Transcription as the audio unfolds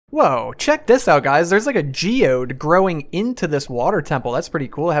Whoa, check this out, guys. There's like a geode growing into this water temple. That's pretty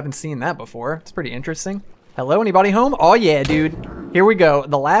cool. I haven't seen that before. It's pretty interesting. Hello, anybody home? Oh yeah, dude. Here we go.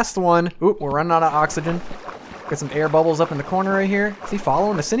 The last one. Oop, we're running out of oxygen. Got some air bubbles up in the corner right here. Is he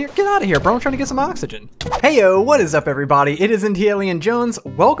following us in here? Get out of here, bro. I'm trying to get some oxygen. Heyo, what is up, everybody? It is Indi Alien Jones.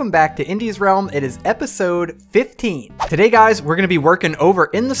 Welcome back to Indi's Realm. It is episode 15. Today, guys, we're going to be working over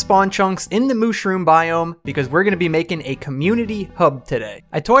in the spawn chunks in the mushroom biome because we're going to be making a community hub today.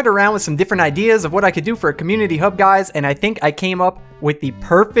 I toyed around with some different ideas of what I could do for a community hub, guys, and I think I came up with the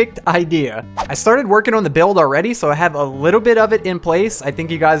perfect idea. I started working on the build already, so I have a little bit of it in place. I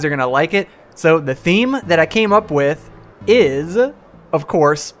think you guys are going to like it. So the theme that I came up with is, of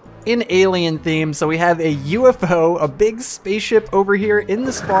course, an alien theme. So we have a UFO, a big spaceship over here in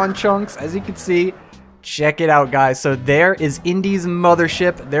the spawn chunks, as you can see. Check it out, guys. So there is Indi's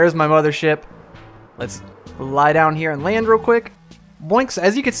mothership. There's my mothership. Let's lie down here and land real quick. Boinks,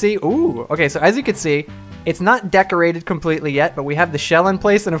 as you can see. Ooh, okay, so as you can see, it's not decorated completely yet, but we have the shell in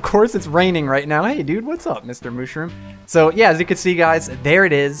place, and of course it's raining right now. Hey, dude, what's up, Mr. Mushroom? So yeah, as you can see, guys, there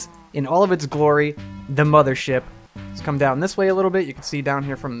it is. In all of its glory, the mothership. Let's come down this way a little bit. You can see down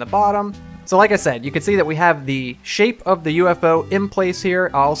here from the bottom. So like I said, you can see that we have the shape of the UFO in place here.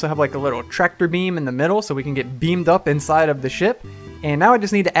 I also have like a little tractor beam in the middle so we can get beamed up inside of the ship. And now I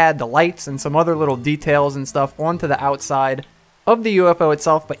just need to add the lights and some other little details and stuff onto the outside of the UFO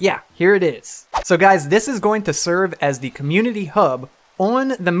itself. But yeah, here it is. So guys, this is going to serve as the community hub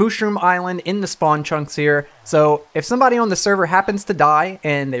on the Mushroom Island in the spawn chunks here. So if somebody on the server happens to die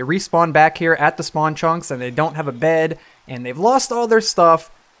and they respawn back here at the spawn chunks and they don't have a bed and they've lost all their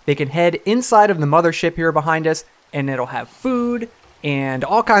stuff, they can head inside of the mothership here behind us and it'll have food and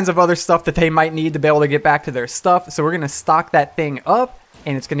all kinds of other stuff that they might need to be able to get back to their stuff. So we're going to stock that thing up,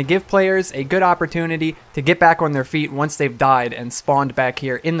 and it's going to give players a good opportunity to get back on their feet once they've died and spawned back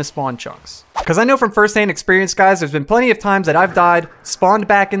here in the spawn chunks. Because I know from first-hand experience, guys, there's been plenty of times that I've died, spawned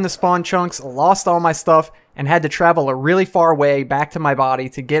back in the spawn chunks, lost all my stuff, and had to travel a really far way back to my body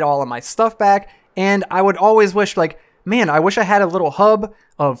to get all of my stuff back. And I would always wish, like, man, I wish I had a little hub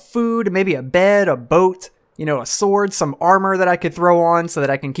of food, maybe a bed, a boat, you know, a sword, some armor that I could throw on so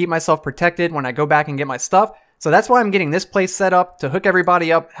that I can keep myself protected when I go back and get my stuff. So that's why I'm getting this place set up to hook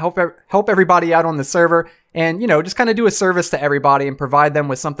everybody up, help everybody out on the server, and, you know, just kind of do a service to everybody and provide them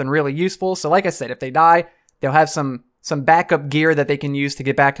with something really useful. So like I said, if they die, they'll have some backup gear that they can use to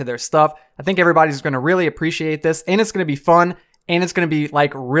get back to their stuff. I think everybody's going to really appreciate this, and it's going to be fun, and it's going to be,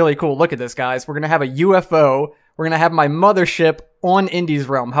 like, really cool. Look at this, guys. We're going to have a UFO. We're going to have my mothership on Indi's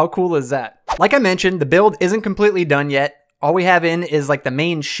Realm. How cool is that? Like I mentioned, the build isn't completely done yet. All we have in is like the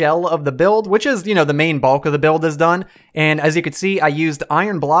main shell of the build, which is, you know, the main bulk of the build is done. And as you can see, I used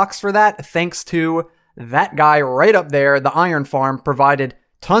iron blocks for that thanks to that guy right up there. The iron farm provided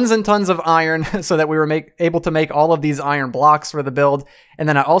tons and tons of iron so that we were able to make all of these iron blocks for the build. And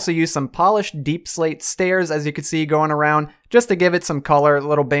then I also used some polished deep slate stairs, as you can see, going around just to give it some color,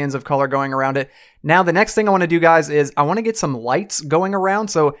 little bands of color going around it. Now, the next thing I want to do, guys, is I want to get some lights going around.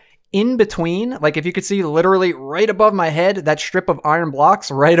 So in between, like if you could see literally right above my head, that strip of iron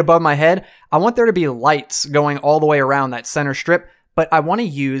blocks right above my head, I want there to be lights going all the way around that center strip, but I want to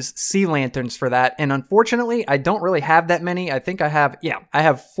use sea lanterns for that. And unfortunately, I don't really have that many. I think I have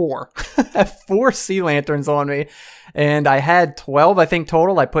 4. I have 4 sea lanterns on me, and I had 12, I think,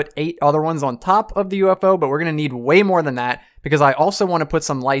 total. I put 8 other ones on top of the UFO, but we're going to need way more than that because I also want to put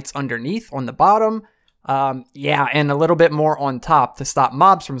some lights underneath on the bottom. And a little bit more on top to stop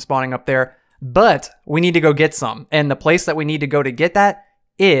mobs from spawning up there, but we need to go get some. And the place that we need to go to get that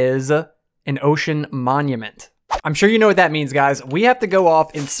is an ocean monument. I'm sure you know what that means, guys. We have to go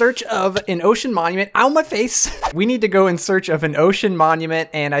off in search of an ocean monument. Ow, my face. We need to go in search of an ocean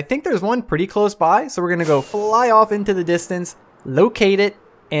monument, and I think there's one pretty close by. So we're going to go fly off into the distance, locate it,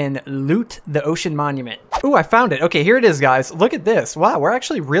 and loot the ocean monument. Ooh, I found it. Okay, here it is, guys. Look at this. Wow, we're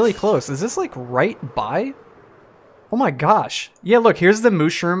actually really close. Is this like right by? Oh my gosh. Yeah, look, here's the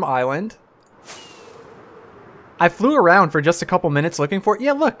Mushroom Island. I flew around for just a couple minutes looking for it.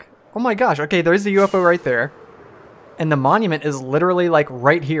 Yeah, look. Oh my gosh. Okay, there's the UFO right there. And the monument is literally like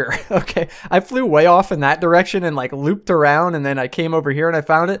right here. Okay, I flew way off in that direction and like looped around, and then I came over here and I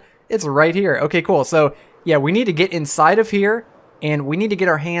found it. It's right here. Okay, cool. So yeah, we need to get inside of here. And we need to get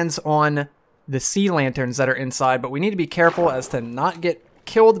our hands on the sea lanterns that are inside, but we need to be careful as to not get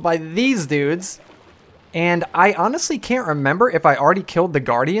killed by these dudes. And I honestly can't remember if I already killed the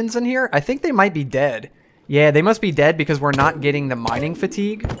guardians in here. I think they might be dead. Yeah, they must be dead because we're not getting the mining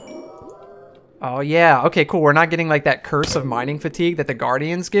fatigue. Oh yeah, okay, cool. We're not getting like that curse of mining fatigue that the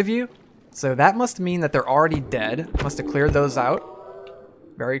guardians give you. So that must mean that they're already dead. Must have cleared those out.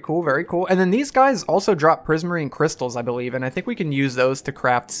 Very cool, very cool. And then these guys also drop prismarine crystals, I believe, and I think we can use those to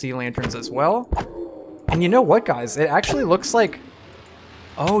craft sea lanterns as well. And you know what, guys? It actually looks like...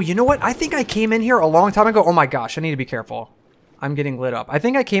 Oh, you know what? I think I came in here a long time ago. Oh my gosh, I need to be careful. I'm getting lit up. I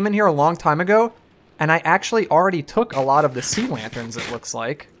think I came in here a long time ago, and I actually already took a lot of the sea lanterns, it looks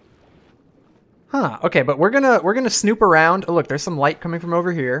like. Huh, okay, but we're gonna snoop around. Oh, look, there's some light coming from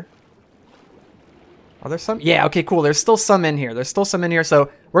over here. Are there some? Yeah, okay, cool. There's still some in here. There's still some in here,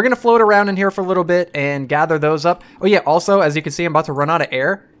 so we're gonna float around in here for a little bit and gather those up. Oh yeah, also, as you can see, I'm about to run out of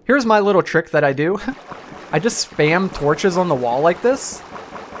air. Here's my little trick that I do. I just spam torches on the wall like this.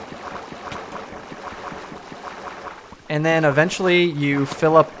 And then eventually you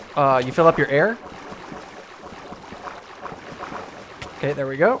fill up your air. Okay, there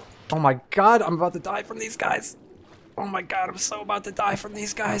we go. Oh my god, I'm about to die from these guys. Oh my god, I'm so about to die from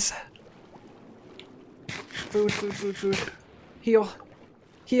these guys. Food, food, food, food. Heal.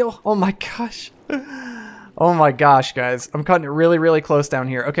 Heal. Oh my gosh. Oh my gosh, guys. I'm cutting it really, really close down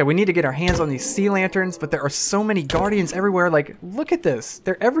here. Okay, we need to get our hands on these sea lanterns, but there are so many guardians everywhere. Like, look at this.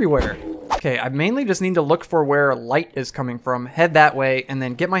 They're everywhere. Okay, I mainly just need to look for where light is coming from, head that way, and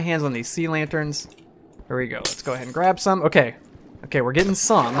then get my hands on these sea lanterns. Here we go. Let's go ahead and grab some. Okay. Okay, we're getting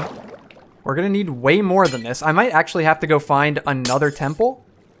some. We're gonna need way more than this. I might actually have to go find another temple.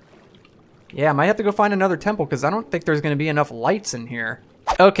 Yeah, I might have to go find another temple because I don't think there's gonna be enough lights in here.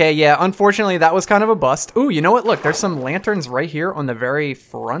 Okay, yeah, unfortunately that was kind of a bust. Ooh, you know what? Look, there's some lanterns right here on the very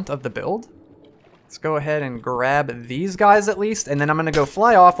front of the build. Let's go ahead and grab these guys at least, and then I'm gonna go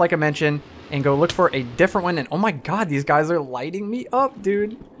fly off, like I mentioned, and go look for a different one. And oh my god, these guys are lighting me up,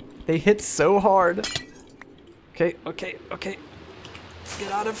 dude. They hit so hard. Okay, okay, okay. Let's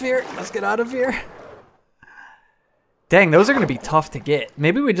get out of here. Let's get out of here. Dang, those are going to be tough to get.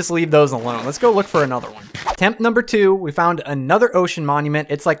 Maybe we just leave those alone. Let's go look for another one. Attempt number 2, we found another ocean monument.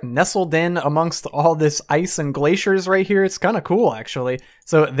 It's like nestled in amongst all this ice and glaciers right here. It's kind of cool, actually.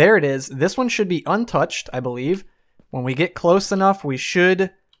 So there it is. This one should be untouched, I believe. When we get close enough, we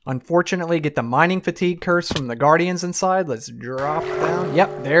should, unfortunately, get the mining fatigue curse from the guardians inside. Let's drop down.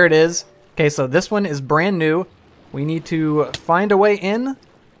 Yep, there it is. Okay, so this one is brand new. We need to find a way in.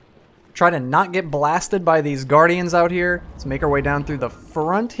 Try to not get blasted by these guardians out here. Let's make our way down through the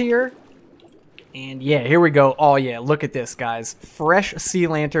front here. And yeah, here we go. Oh yeah, look at this, guys. Fresh sea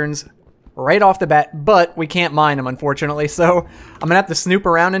lanterns right off the bat, but we can't mine them, unfortunately. So I'm gonna have to snoop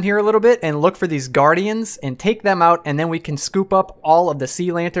around in here a little bit and look for these guardians and take them out, and then we can scoop up all of the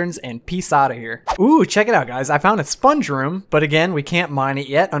sea lanterns and peace out of here. Ooh, check it out, guys. I found a sponge room, but again, we can't mine it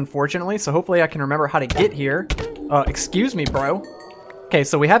yet, unfortunately. So hopefully I can remember how to get here. Excuse me, bro. Okay,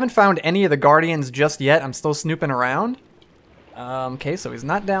 so we haven't found any of the guardians just yet. I'm still snooping around. Okay, so he's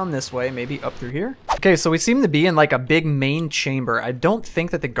not down this way, maybe up through here. Okay, so we seem to be in like a big main chamber. I don't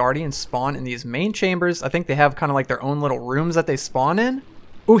think that the guardians spawn in these main chambers. I think they have kind of like their own little rooms that they spawn in.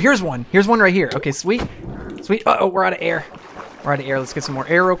 Ooh, here's one. Here's one right here. Okay, sweet. Sweet. Uh-oh, we're out of air. We're out of air. Let's get some more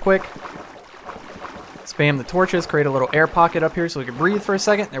air real quick. Spam the torches, create a little air pocket up here so we can breathe for a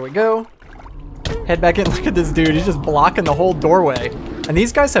second. There we go. Head back in. Look at this dude. He's just blocking the whole doorway. And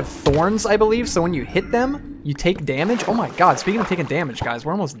these guys have thorns, I believe, so when you hit them, you take damage. Oh my god, speaking of taking damage, guys,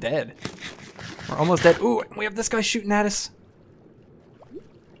 we're almost dead. We're almost dead. Ooh, we have this guy shooting at us.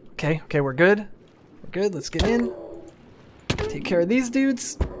 Okay, okay, we're good. We're good, let's get in. Take care of these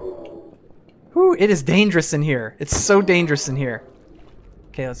dudes. Whew, it is dangerous in here. It's so dangerous in here.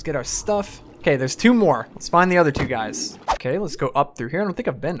 Okay, let's get our stuff. Okay, there's 2 more. Let's find the other 2 guys. Okay, let's go up through here. I don't think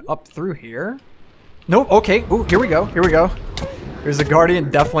I've been up through here. Nope, okay. Ooh, here we go. Here we go. There's a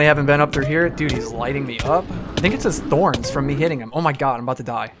guardian. Definitely haven't been up through here. Dude, he's lighting me up. I think it's his thorns from me hitting him. Oh my god, I'm about to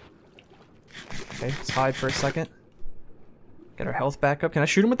die. Okay, let's hide for a second. Get our health back up. Can I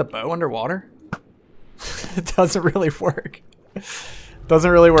shoot him with the bow underwater? It doesn't really work. Doesn't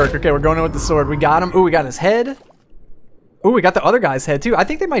really work. Okay, we're going in with the sword. We got him. Ooh, we got his head. Ooh, we got the other guy's head too. I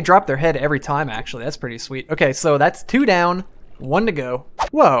think they might drop their head every time, actually. That's pretty sweet. Okay, so that's 2 down. 1 to go.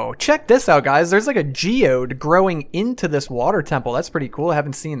 Whoa, check this out, guys. There's like a geode growing into this water temple. That's pretty cool. I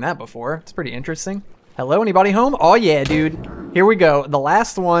haven't seen that before. It's pretty interesting. Hello, anybody home? Oh yeah, dude. Here we go. The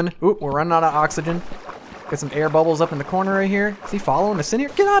last one. Ooh, we're running out of oxygen. Got some air bubbles up in the corner right here. Is he following us in here?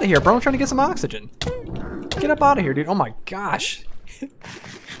 Get out of here, bro. I'm trying to get some oxygen. Get up out of here, dude. Oh my gosh.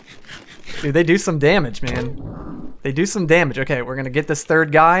 Dude, they do some damage, man. They do some damage. Okay, we're gonna get this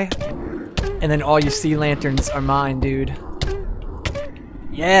 3rd guy. And then all your sea lanterns are mine, dude.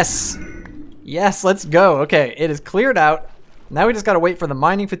 Yes! Yes, let's go. Okay, it is cleared out. Now we just gotta wait for the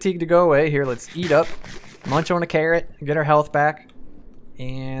mining fatigue to go away. Here, let's eat up. Munch on a carrot, get our health back.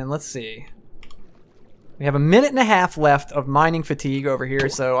 And let's see. We have a minute and a half left of mining fatigue over here,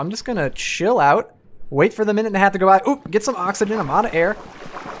 so I'm just gonna chill out, wait for the minute and a half to go by. Oop, get some oxygen, I'm out of air.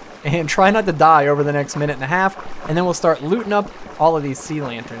 And try not to die over the next minute and a half, and then we'll start looting up all of these sea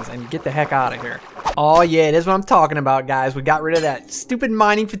lanterns and get the heck out of here. Oh yeah, it is what I'm talking about, guys. We got rid of that stupid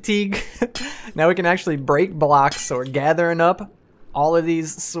mining fatigue. Now we can actually break blocks, so we're gathering up all of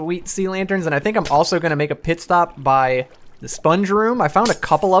these sweet sea lanterns, and I think I'm also going to make a pit stop by the sponge room. I found a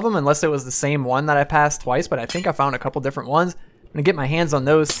couple of them, unless it was the same one that I passed twice, but I think I found a couple different ones. I'm going to get my hands on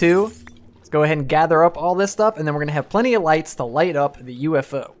those too. Let's go ahead and gather up all this stuff, and then we're going to have plenty of lights to light up the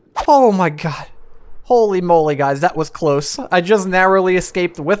UFO. Oh my god. Holy moly, guys, that was close. I just narrowly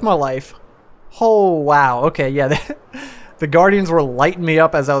escaped with my life. Oh, wow. Okay, yeah, the Guardians were lighting me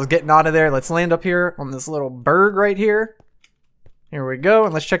up as I was getting out of there. Let's land up here on this little berg right here. Here we go,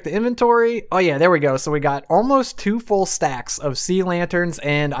 and let's check the inventory. Oh yeah, there we go. So we got almost 2 full stacks of sea lanterns,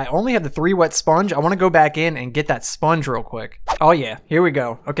 and I only have the 3 wet sponge. I want to go back in and get that sponge real quick. Oh yeah, here we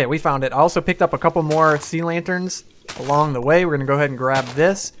go. Okay, we found it. I also picked up a couple more sea lanterns along the way. We're going to go ahead and grab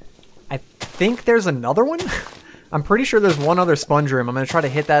this. I think there's another one. I'm pretty sure there's one other sponge room. I'm going to try to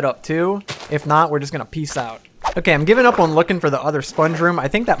hit that up too. If not, we're just going to peace out. Okay, I'm giving up on looking for the other sponge room. I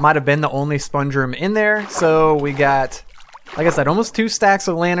think that might have been the only sponge room in there. So we got, like I said, almost 2 stacks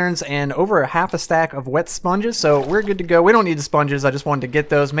of lanterns and over a half a stack of wet sponges. So we're good to go. We don't need the sponges. I just wanted to get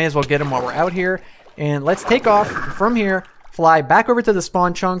those. May as well get them while we're out here. And let's take off from here, fly back over to the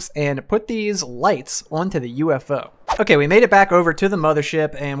spawn chunks, and put these lights onto the UFO. Okay, we made it back over to the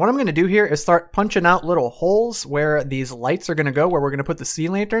mothership, and what I'm going to do here is start punching out little holes where these lights are going to go, where we're going to put the sea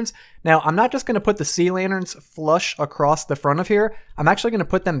lanterns. Now, I'm not just going to put the sea lanterns flush across the front of here. I'm actually going to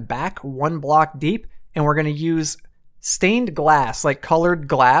put them back 1 block deep, and we're going to use stained glass, like colored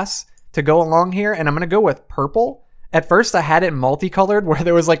glass, to go along here, and I'm going to go with purple. At first, I had it multicolored, where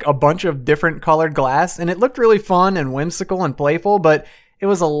there was like a bunch of different colored glass, and it looked really fun and whimsical and playful, but it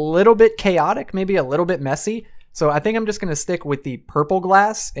was a little bit chaotic, maybe a little bit messy. So I think I'm just going to stick with the purple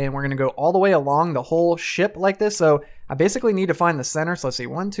glass, and we're going to go all the way along the whole ship like this. So I basically need to find the center. So let's see,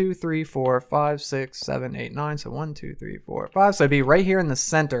 1, 2, 3, 4, 5, 6, 7, 8, 9. So 1, 2, 3, 4, 5. So it'd be right here in the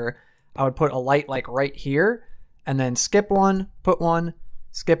center. I would put a light like right here, and then skip 1, put 1,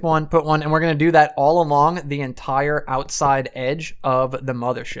 skip 1, put 1, and we're going to do that all along the entire outside edge of the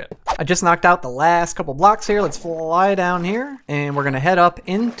mothership. I just knocked out the last couple blocks here. Let's fly down here, and we're going to head up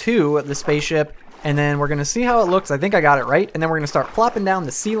into the spaceship, and then we're going to see how it looks. I think I got it right, and then we're going to start plopping down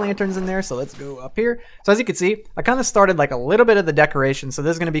the sea lanterns in there. So let's go up here. So as you can see, I kind of started like a little bit of the decoration. So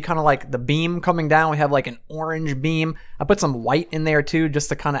this is going to be kind of like the beam coming down. We have like an orange beam. I put some white in there too, just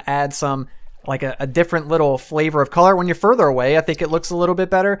to kind of add some like a different little flavor of color. When you're further away, I think it looks a little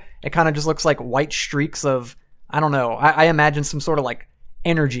bit better. It kind of just looks like white streaks of, I don't know, I imagine some sort of like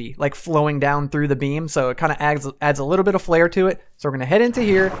energy like flowing down through the beam, so it kind of adds a little bit of flair to it. So we're going to head into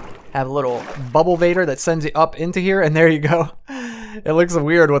here, have a little bubble vader that sends you up into here, and there you go. It looks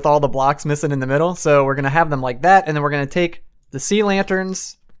weird with all the blocks missing in the middle, so we're going to have them like that, and then we're going to take the sea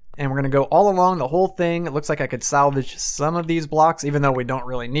lanterns, and we're going to go all along the whole thing. It looks like I could salvage some of these blocks, even though we don't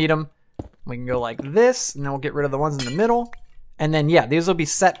really need them. We can go like this, and then we'll get rid of the ones in the middle. And then, yeah, these will be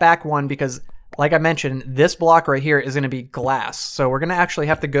set back 1 because, like I mentioned, this block right here is going to be glass. So we're going to actually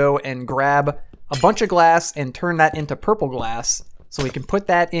have to go and grab a bunch of glass and turn that into purple glass so we can put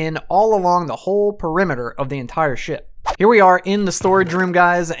that in all along the whole perimeter of the entire ship. Here we are in the storage room,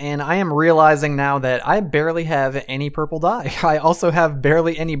 guys, and I am realizing now that I barely have any purple dye. I also have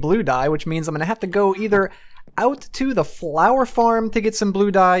barely any blue dye, which means I'm going to have to go either out to the flower farm to get some blue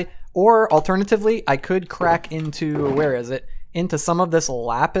dye, or alternatively, I could crack into, where is it? Into some of this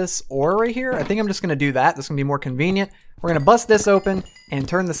lapis ore right here. I think I'm just going to do that. This is going to be more convenient. We're going to bust this open and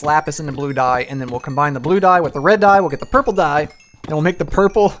turn this lapis into blue dye, and then we'll combine the blue dye with the red dye. We'll get the purple dye, and we'll make the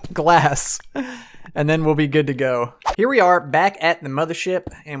purple glass, and then we'll be good to go. Here we are back at the mothership,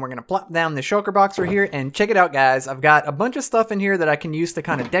 and we're going to plop down the shulker box right here, and check it out, guys. I've got a bunch of stuff in here that I can use to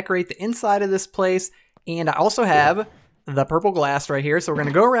kind of decorate the inside of this place, and I also have the purple glass right here. So we're going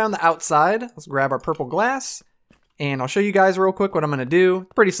to go around the outside. Let's grab our purple glass, and I'll show you guys real quick what I'm going to do.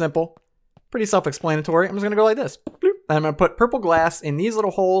 Pretty simple, pretty self-explanatory. I'm just going to go like this. Bloop. And I'm going to put purple glass in these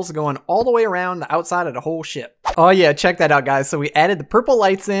little holes going all the way around the outside of the whole ship. Oh yeah, check that out, guys. So we added the purple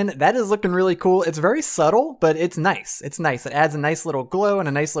lights in. That is looking really cool. It's very subtle, but it's nice. It's nice. It adds a nice little glow and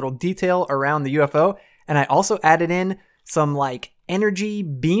a nice little detail around the UFO. And I also added in some like energy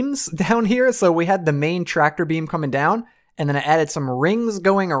beams down here. So we had the main tractor beam coming down, and then I added some rings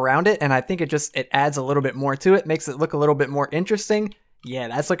going around it, and I think it adds a little bit more to it, makes it look a little bit more interesting. Yeah,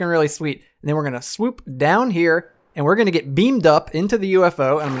 that's looking really sweet. And then we're going to swoop down here, and we're going to get beamed up into the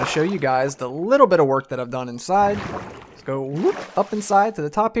UFO, and I'm going to show you guys the little bit of work that I've done inside. Let's go whoop, up inside to the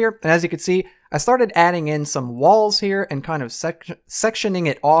top here, and as you can see, I started adding in some walls here and kind of sectioning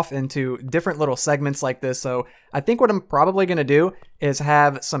it off into different little segments like this. So I think what I'm probably going to do is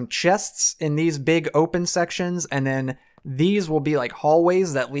have some chests in these big open sections, and then these will be like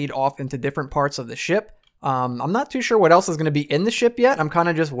hallways that lead off into different parts of the ship. I'm not too sure what else is going to be in the ship yet. I'm kind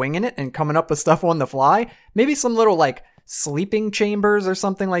of just winging it and coming up with stuff on the fly. Maybe some little like sleeping chambers or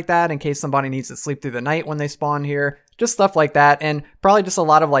something like that in case somebody needs to sleep through the night when they spawn here. Just stuff like that, and probably just a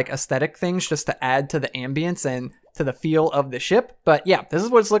lot of like aesthetic things just to add to the ambience and to the feel of the ship. But yeah, this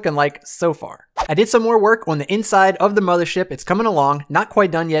is what it's looking like so far. I did some more work on the inside of the mothership. It's coming along, not quite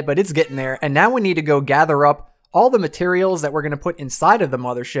done yet, but it's getting there. And now we need to go gather up all the materials that we're going to put inside of the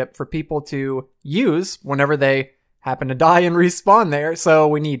mothership for people to use whenever they happen to die and respawn there. So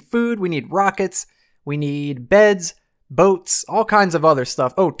we need food, we need rockets, we need beds, boats, all kinds of other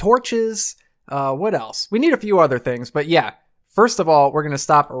stuff. Oh, torches. What else? We need a few other things, but yeah, first of all, we're going to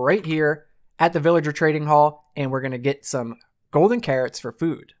stop right here at the villager trading hall, and we're going to get some golden carrots for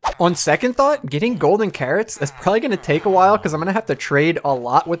food. On second thought, getting golden carrots is probably going to take a while because I'm going to have to trade a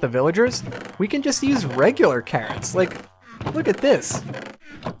lot with the villagers. We can just use regular carrots. Like, look at this.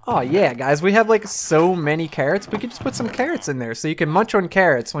 Oh yeah, guys, we have like so many carrots. We could just put some carrots in there so you can munch on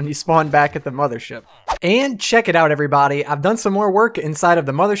carrots when you spawn back at the mothership. And check it out, everybody. I've done some more work inside of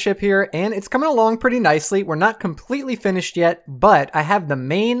the mothership here, and it's coming along pretty nicely. We're not completely finished yet, but I have the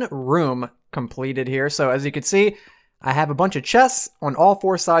main room completed here. So as you can see, I have a bunch of chests on all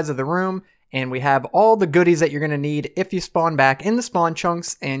four sides of the room, and we have all the goodies that you're going to need if you spawn back in the spawn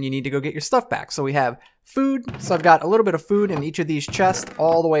chunks and you need to go get your stuff back. So we have food. So I've got a little bit of food in each of these chests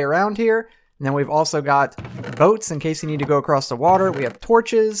all the way around here. And then we've also got boats in case you need to go across the water. We have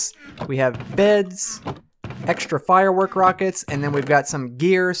torches. We have beds, extra firework rockets, and then we've got some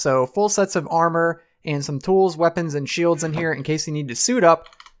gear. So full sets of armor and some tools, weapons, and shields in here in case you need to suit up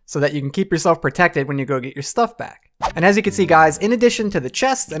so that you can keep yourself protected when you go get your stuff back. And as you can see, guys, in addition to the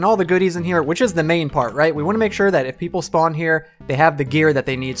chests and all the goodies in here, which is the main part, right? We want to make sure that if people spawn here, they have the gear that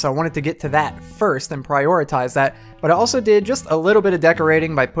they need. So I wanted to get to that first and prioritize that. But I also did just a little bit of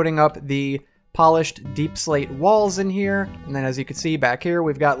decorating by putting up the polished deep slate walls in here. And then as you can see back here,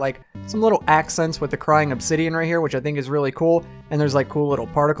 we've got like some little accents with the crying obsidian right here, which I think is really cool. And there's like cool little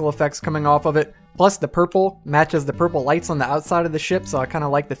particle effects coming off of it. Plus the purple matches the purple lights on the outside of the ship. So I kind of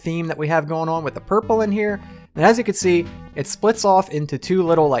like the theme that we have going on with the purple in here. And as you can see, it splits off into two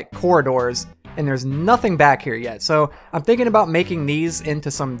little like corridors, and there's nothing back here yet. So I'm thinking about making these into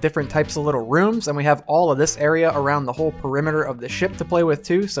some different types of little rooms, and we have all of this area around the whole perimeter of the ship to play with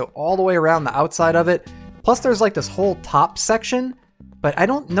too. So all the way around the outside of it. Plus there's like this whole top section, but I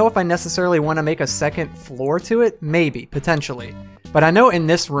don't know if I necessarily want to make a second floor to it. Maybe, potentially. But I know in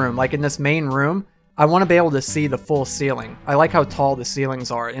this room, like in this main room, I want to be able to see the full ceiling. I like how tall the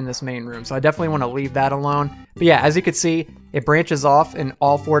ceilings are in this main room, so I definitely want to leave that alone. But yeah, as you can see, it branches off in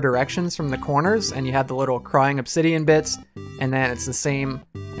all four directions from the corners, and you have the little crying obsidian bits, and then it's the same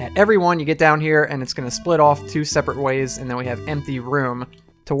at every one. You get down here, and it's going to split off two separate ways, and then we have empty room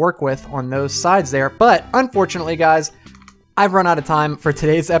to work with on those sides there. But unfortunately, guys, I've run out of time for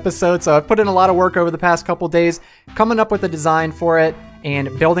today's episode, so I've put in a lot of work over the past couple days coming up with a design for it,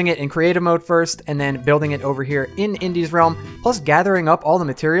 and building it in creative mode first, and then building it over here in Indi's realm, plus gathering up all the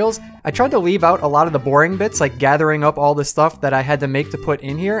materials. I tried to leave out a lot of the boring bits, like gathering up all the stuff that I had to make to put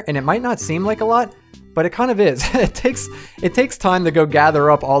in here, and it might not seem like a lot, but it kind of is. It takes time to go gather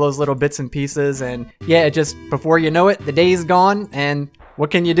up all those little bits and pieces, and yeah, it just, before you know it, the day's gone, and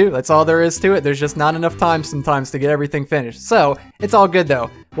what can you do? That's all there is to it. There's just not enough time sometimes to get everything finished. So it's all good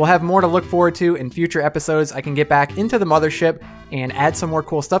though. We'll have more to look forward to in future episodes. I can get back into the mothership and add some more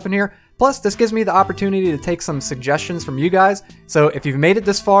cool stuff in here. Plus, this gives me the opportunity to take some suggestions from you guys. So if you've made it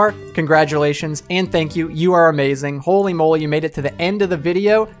this far, congratulations and thank you. You are amazing. Holy moly, you made it to the end of the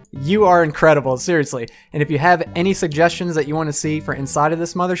video. You are incredible, seriously. And if you have any suggestions that you want to see for inside of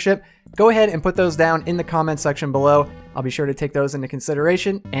this mothership, go ahead and put those down in the comment section below. I'll be sure to take those into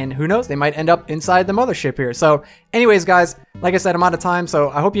consideration, and who knows, they might end up inside the mothership here. So anyways, guys, like I said, I'm out of time, so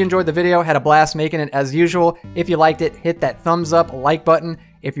I hope you enjoyed the video. Had a blast making it as usual. If you liked it, hit that thumbs up, like button.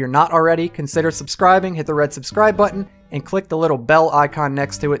 If you're not already, consider subscribing, hit the red subscribe button, and click the little bell icon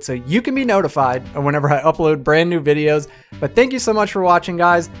next to it so you can be notified of whenever I upload brand new videos. But thank you so much for watching,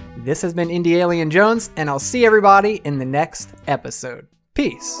 guys. This has been Indi Alien Jones, and I'll see everybody in the next episode.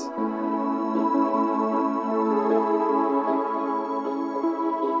 Peace.